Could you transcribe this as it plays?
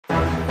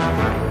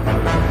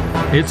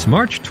It's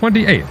March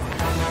 28th,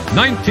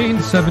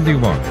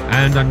 1971,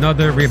 and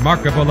another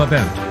remarkable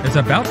event is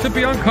about to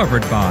be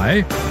uncovered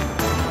by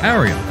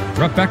Arion,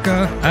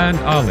 Rebecca, and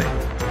Olly,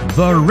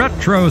 the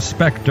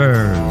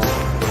Retrospectors.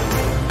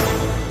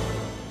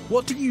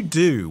 What do you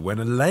do when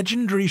a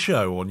legendary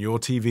show on your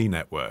TV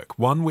network,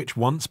 one which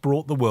once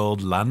brought the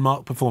world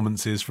landmark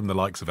performances from the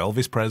likes of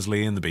Elvis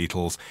Presley and the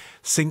Beatles,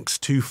 sinks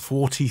to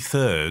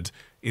 43rd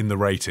in the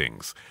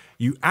ratings?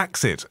 You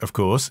axe it, of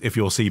course, if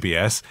you're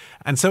CBS,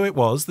 and so it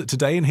was that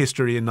Today in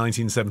History in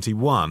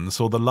 1971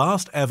 saw the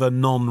last ever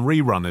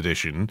non-rerun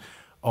edition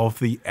of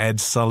The Ed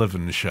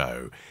Sullivan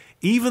Show,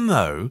 even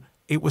though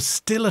it was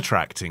still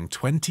attracting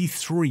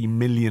 23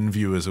 million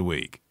viewers a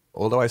week.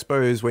 Although I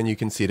suppose when you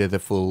consider the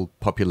full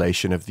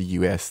population of the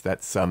US,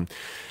 that's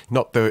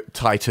not the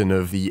titan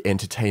of the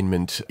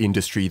entertainment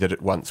industry that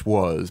it once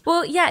was.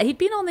 Well, yeah, he'd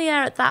been on the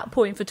air at that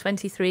point for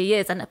 23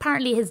 years, and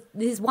apparently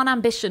his one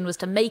ambition was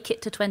to make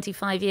it to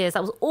 25 years.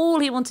 That was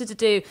all he wanted to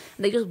do,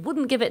 and they just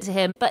wouldn't give it to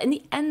him. But in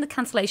the end, the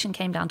cancellation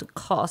came down to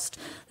cost.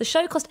 The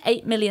show cost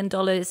 $8 million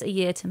a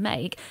year to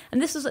make, and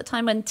this was at a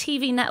time when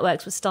TV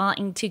networks were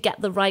starting to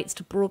get the rights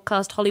to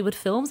broadcast Hollywood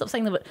films. That was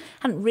something that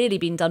hadn't really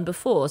been done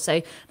before.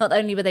 So not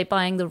only were they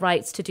buying the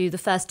rights to do the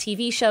first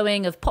TV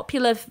showing of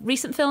popular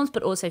recent films,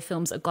 but also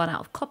films that had gone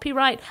out of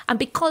copyright. And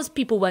because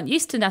people weren't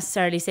used to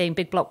necessarily seeing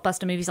big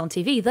blockbuster movies on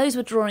TV, those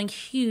were drawing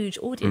huge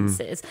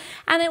audiences.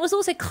 And it was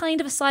also kind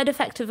of a side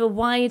effect of a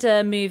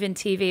wider move in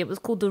TV. It was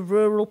called the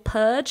rural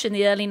purge in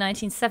the early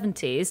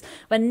 1970s,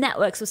 when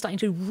networks were starting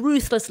to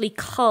ruthlessly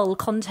cull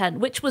content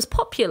which was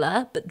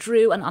popular but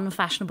drew an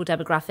unfashionable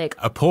demographic.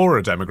 A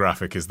poorer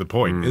demographic is the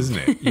point, isn't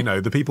it? You know,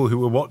 the people who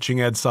were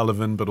watching Ed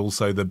Sullivan, but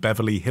also the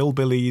Beverly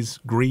Hillbillies,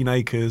 Green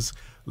Acres,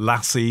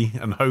 Lassie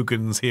and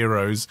Hogan's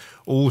Heroes,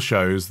 all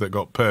shows that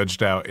got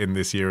purged out in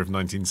this year of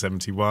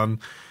 1971,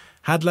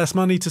 had less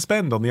money to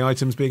spend on the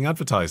items being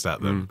advertised at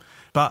them.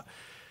 But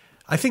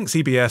I think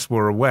CBS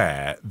were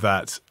aware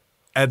that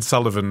Ed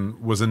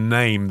Sullivan was a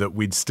name that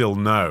we'd still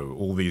know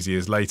all these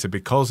years later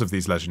because of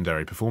these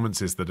legendary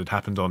performances that had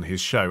happened on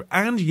his show.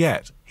 And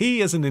yet,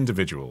 he as an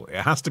individual,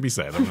 it has to be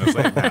said, I'm going to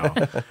say it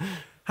now,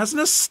 has an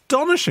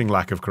astonishing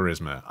lack of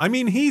charisma. I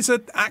mean,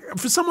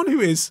 for someone who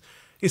is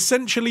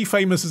essentially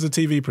famous as a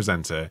TV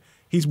presenter,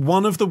 he's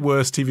one of the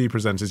worst TV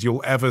presenters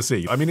you'll ever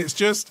see. I mean, it's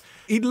just,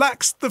 he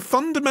lacks the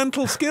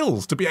fundamental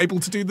skills to be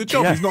able to do the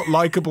job. Yeah. He's not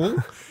likable,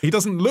 he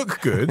doesn't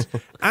look good,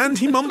 and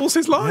he mumbles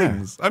his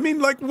lines. Yeah. I mean,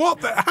 like,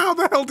 how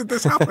the hell did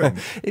this happen?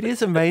 It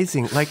is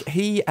amazing. Like,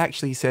 he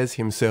actually says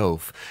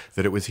himself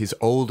that it was his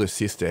older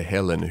sister,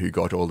 Helen, who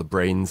got all the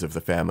brains of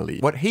the family.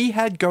 What he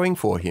had going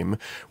for him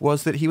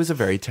was that he was a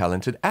very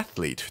talented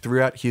athlete.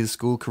 Throughout his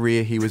school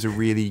career, he was a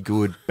really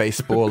good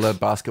baseballer,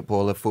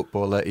 basketballer,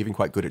 footballer, even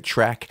quite good at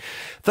track.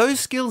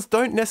 Those skills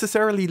don't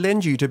necessarily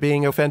lend you to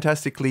being a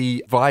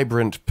fantastically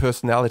vibrant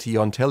personality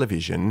on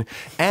television.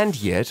 And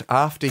yet,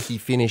 after he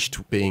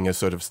finished being a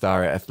sort of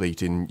star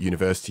athlete in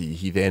university,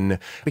 he then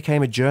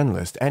became a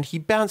journalist, and he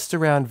bounced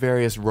around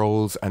various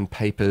roles and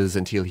papers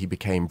until he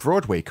became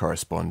Broadway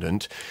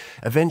correspondent,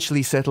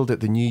 eventually settled at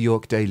the New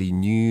York Daily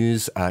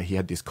News. He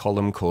had this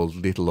column called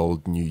Little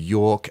Old New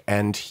York,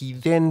 and he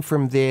then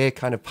from there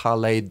kind of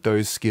parlayed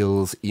those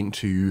skills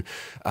into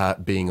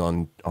being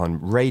on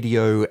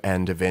radio,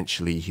 and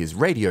eventually his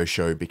radio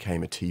show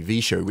became a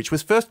TV show, which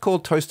was first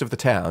called Toast of the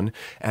Town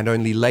and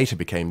only later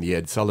became The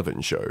Ed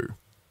Sullivan Show.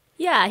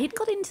 Yeah, he'd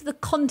got into the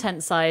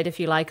content side, if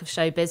you like, of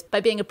showbiz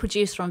by being a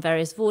producer on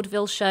various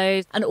vaudeville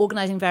shows and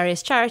organising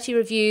various charity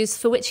reviews,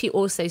 for which he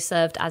also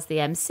served as the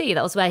MC.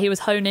 That was where he was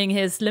honing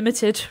his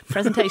limited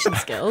presentation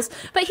skills.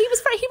 But he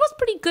was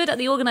pretty good at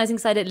the organising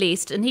side, at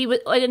least, and he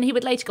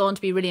would later go on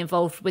to be really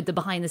involved with the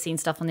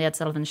behind-the-scenes stuff on the Ed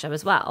Sullivan Show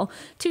as well.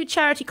 2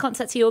 charity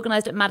concerts he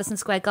organised at Madison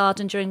Square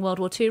Garden during World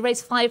War II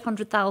raised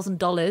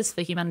 $500,000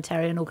 for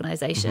humanitarian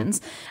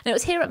organisations. And it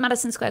was here at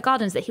Madison Square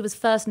Gardens that he was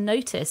first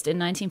noticed in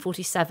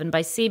 1947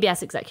 by CBS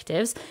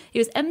executives. He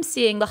was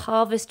emceeing the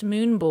Harvest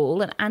Moon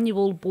Ball, an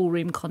annual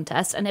ballroom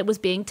contest, and it was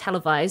being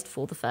televised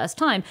for the first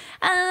time.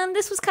 And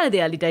this was kind of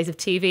the early days of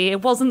TV.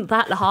 It wasn't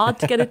that hard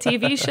to get a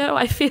TV show,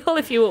 I feel,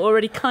 if you were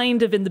already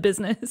kind of in the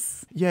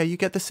business. Yeah, you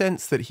get the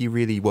sense that he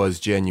really was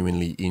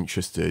genuinely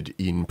interested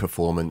in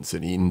performance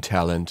and in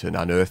talent and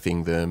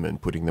unearthing them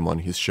and putting them on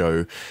his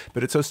show.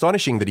 But it's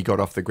astonishing that he got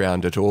off the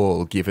ground at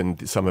all,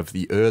 given some of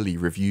the early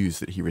reviews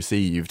that he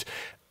received.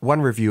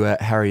 One reviewer,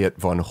 Harriet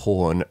von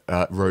Horn,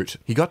 wrote,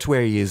 "He got to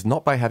where he is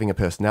not by having a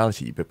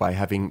personality, but by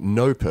having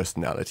no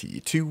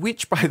personality." To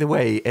which, by the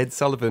way, Ed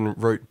Sullivan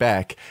wrote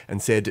back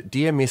and said,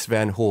 "Dear Miss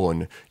Van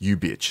Horn, you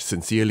bitch.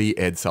 Sincerely,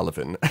 Ed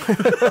Sullivan."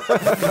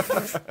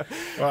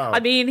 Wow. I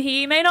mean,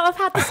 he may not have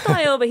had the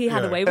style, but he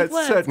had a way with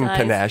words. Certain guys.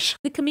 panache.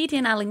 The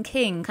comedian Alan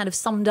King kind of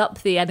summed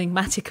up the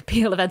enigmatic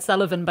appeal of Ed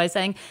Sullivan by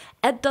saying,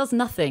 "Ed does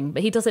nothing,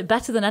 but he does it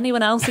better than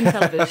anyone else in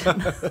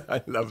television."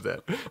 I love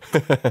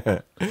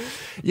that.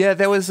 Yeah,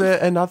 there was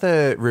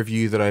another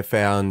review that I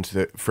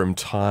found from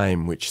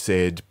Time which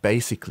said,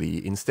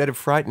 basically, instead of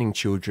frightening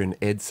children,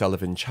 Ed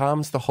Sullivan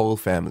charms the whole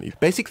family.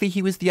 Basically,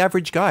 he was the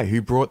average guy who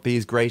brought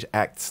these great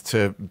acts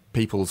to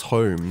people's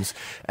homes.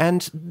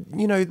 And,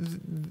 you know,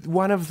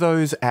 one of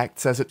those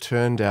acts, as it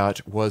turned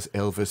out, was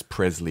Elvis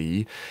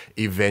Presley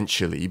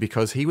eventually,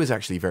 because he was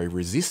actually very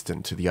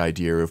resistant to the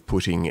idea of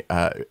putting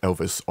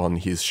Elvis on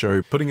his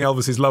show. Putting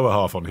Elvis's lower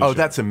half on his show. Oh,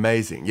 that's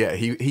amazing. Yeah,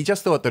 he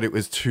just thought that it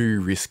was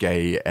too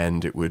risque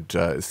and it would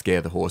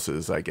scare the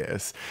horses, I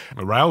guess.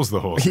 Arouse the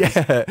horses.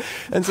 Yeah.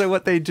 And so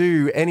what they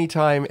do,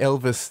 anytime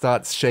Elvis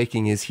starts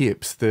shaking his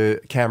hips,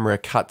 the camera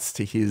cuts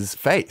to his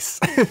face.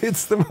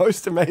 It's the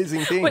most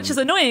amazing thing. Which is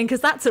annoying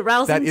because that's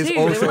arousing that is too.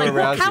 Also they were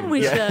like, arousing. what can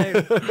we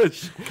show?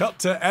 Cut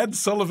to Ed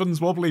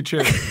Sullivan's wobbly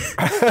chin. Do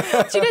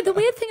you know, the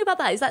weird thing about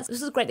that is that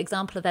this is a great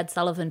example of Ed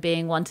Sullivan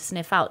being one to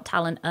sniff out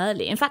talent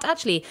early. In fact,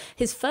 actually,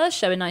 his first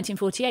show in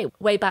 1948,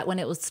 way back when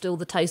it was still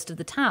the toast of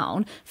the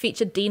town,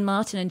 featured Dean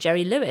Martin and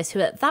Jerry Lewis, who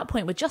at that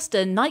point were just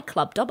a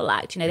nightclub double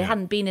act. You know, they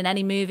hadn't been in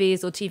any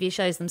movies or TV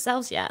shows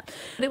themselves yet.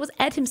 But it was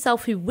Ed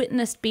himself who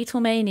witnessed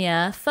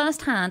Beatlemania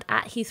firsthand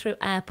at Heathrow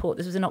Airport.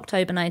 This was in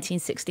October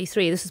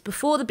 1963. This was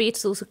before the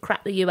Beatles had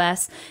cracked the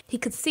US. He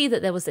could see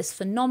that there was this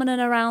phenomenon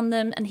around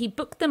them, and he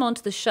booked them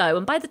onto the show.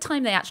 And by the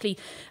time they actually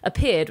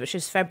appeared, which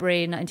was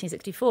February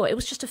 1964, it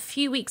was just a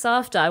few weeks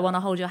after I Want to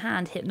Hold Your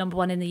Hand hit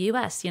 #1 in the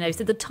US, you know,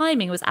 so the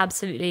timing was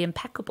absolutely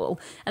impeccable.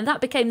 And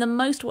that became the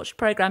most watched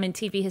program in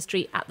TV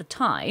history at the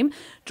time,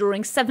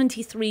 drawing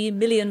 73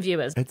 million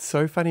viewers. It's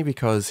so funny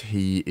because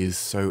he is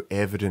so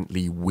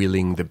evidently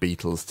willing the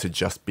Beatles to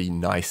just be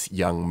nice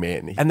young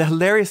men. And the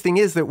hilarious thing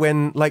is that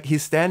when, like,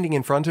 he's standing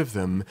in front of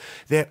them,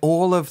 they're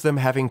all of them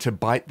having to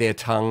bite their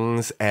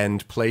tongues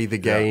and play the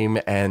game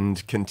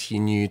and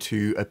continue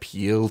to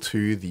appeal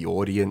to the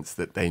audience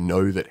that they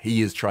know that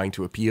he is trying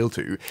to appeal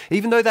to,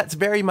 even though that's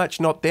very much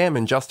not them,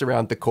 and just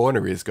around the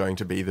corner is going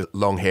to be the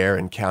long hair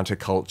and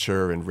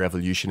counterculture and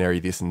revolutionary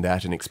this and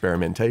that and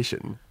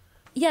experimentation.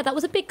 Yeah, that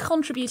was a big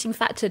contributing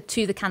factor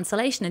to the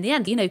cancellation in the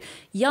end. You know,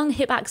 young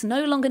hip acts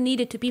no longer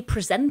needed to be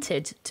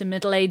presented to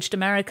middle-aged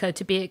America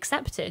to be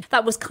accepted.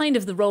 That was kind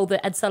of the role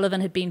that Ed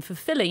Sullivan had been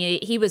fulfilling.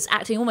 He was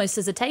acting almost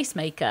as a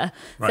tastemaker,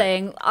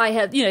 saying,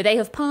 they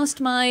have passed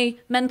my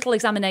mental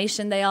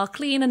examination. They are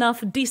clean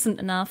enough, decent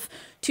enough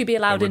to be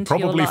allowed into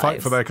your lives. Probably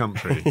fight for their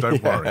country,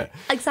 don't worry.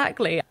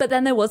 Exactly. But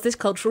then there was this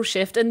cultural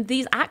shift, and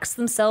these acts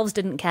themselves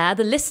didn't care.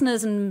 The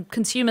listeners and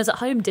consumers at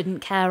home didn't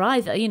care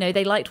either. You know,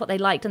 they liked what they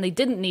liked, and they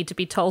didn't need to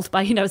be told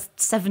by, you know, a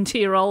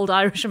 70-year-old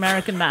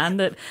Irish-American man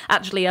that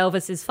actually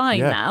Elvis is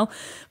fine now.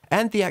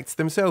 And the acts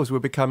themselves were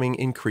becoming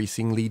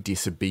increasingly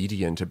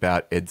disobedient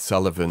about Ed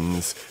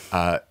Sullivan's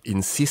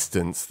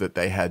insistence that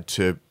they had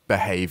to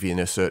behave in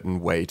a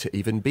certain way to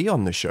even be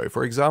on the show.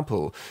 For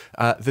example,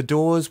 the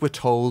Doors were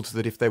told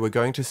that if they were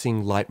going to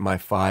sing Light My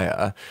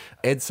Fire,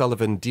 Ed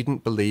Sullivan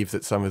didn't believe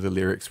that some of the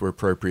lyrics were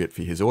appropriate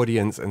for his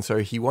audience, and so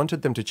he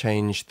wanted them to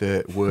change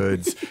the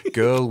words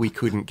 "Girl, we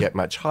couldn't get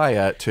much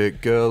higher" to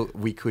 "Girl,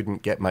 we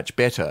couldn't get much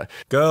better."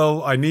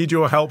 Girl, I need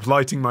your help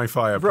lighting my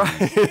fire,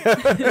 please.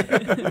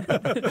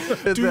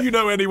 Do you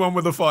know anyone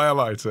with a fire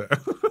lighter?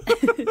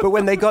 But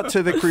when they got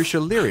to the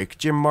crucial lyric,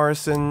 Jim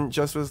Morrison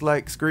just was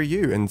like, screw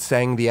you, and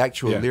sang the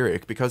actual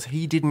lyric because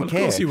he didn't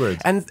care. Of course he would.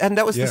 And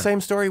that was the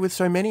same story with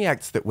so many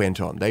acts that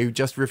went on. They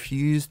just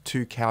refused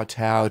to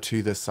kowtow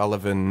to the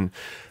Sullivan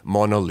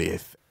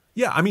monolith.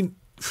 Yeah, I mean,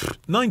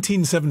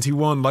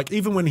 1971, like,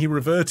 even when he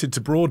reverted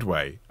to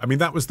Broadway, I mean,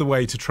 that was the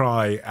way to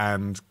try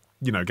and,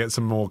 you know, get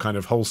some more kind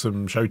of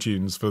wholesome show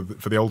tunes for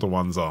the older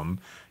ones on,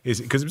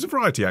 is because it was a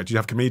variety act. You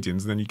have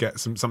comedians, and then you get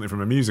something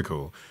from a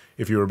musical.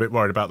 If you were a bit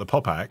worried about the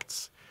pop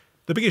acts,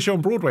 the biggest show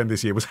on Broadway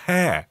this year was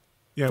Hair.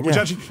 Yeah,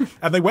 actually,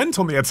 and they went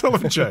on the Ed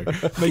Sullivan Show.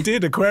 They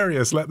did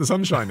Aquarius, Let the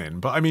Sunshine In.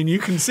 But I mean, you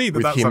can see that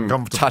with that's him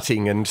uncomfortable.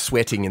 Tutting and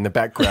sweating in the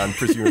background,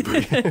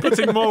 presumably.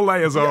 Putting more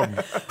layers on.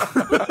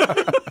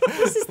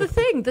 This is the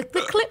thing. The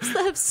clips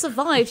that have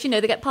survived, you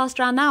know, they get passed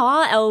around now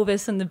are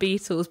Elvis and the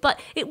Beatles. But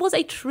it was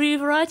a true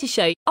variety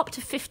show. Up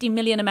to 50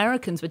 million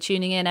Americans were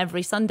tuning in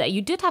every Sunday.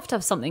 You did have to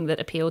have something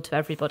that appealed to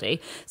everybody.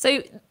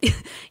 So,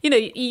 you know,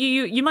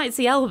 you might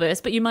see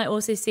Elvis, but you might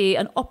also see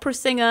an opera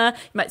singer.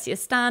 You might see a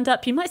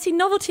stand-up. You might see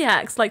novelty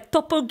acts like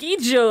Topo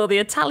Gigio, the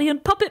Italian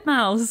puppet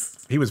mouse.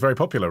 He was very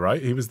popular,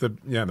 right? He was the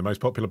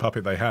most popular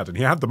puppet they had, and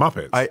he had the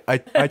Muppets.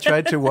 I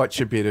tried to watch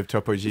a bit of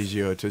Topo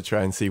Gigio to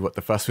try and see what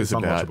the fuss was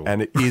about,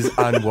 and it is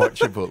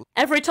unwatchable.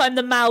 Every time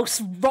the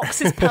mouse rocks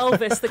his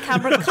pelvis, the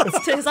camera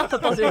cuts to his upper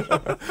body.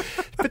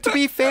 But to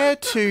be fair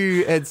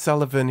to Ed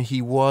Sullivan,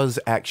 he was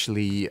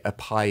actually a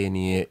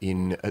pioneer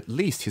in at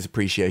least his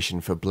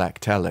appreciation for black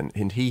talent,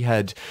 and he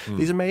had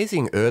these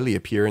amazing early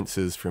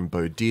appearances from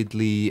Bo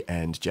Diddley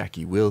and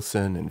Jackie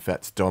Wilson and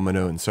Fats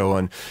Domino and so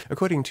on.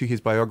 According to his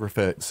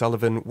biographer,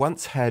 Sullivan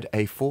once had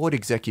a Ford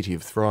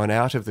executive thrown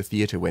out of the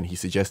theatre when he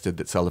suggested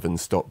that Sullivan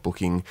stop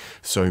booking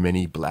so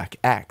many black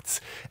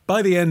acts.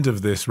 By the end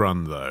of this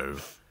run, though,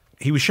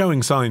 he was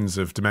showing signs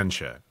of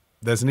dementia.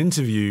 There's an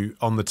interview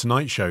on The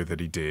Tonight Show that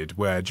he did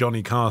where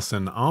Johnny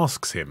Carson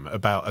asks him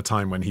about a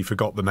time when he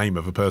forgot the name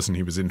of a person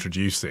he was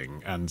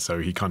introducing, and so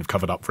he kind of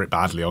covered up for it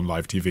badly on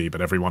live TV,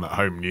 but everyone at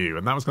home knew.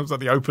 And that was kind of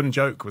like the open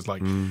joke was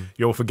like,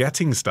 you're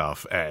forgetting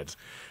stuff, Ed.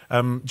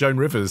 Joan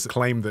Rivers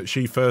claimed that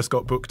she first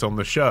got booked on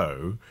the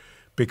show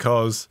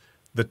because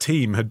the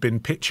team had been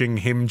pitching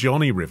him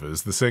Johnny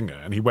Rivers, the singer,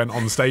 and he went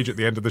on stage at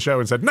the end of the show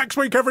and said, "Next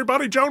week,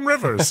 everybody, Joan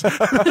Rivers."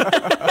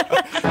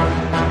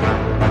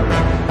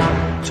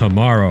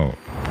 Tomorrow.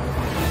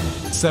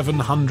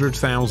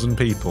 700,000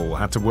 people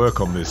had to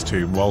work on this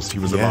tomb whilst he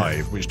was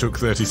alive, which took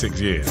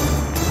 36 years.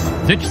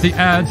 Ditch the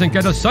ads and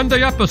get a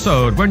Sunday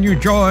episode when you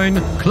join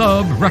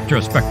Club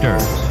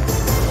Retrospectors.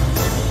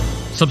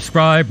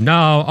 Subscribe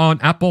now on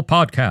Apple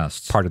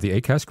Podcasts. Part of the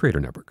Acast Creator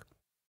Network.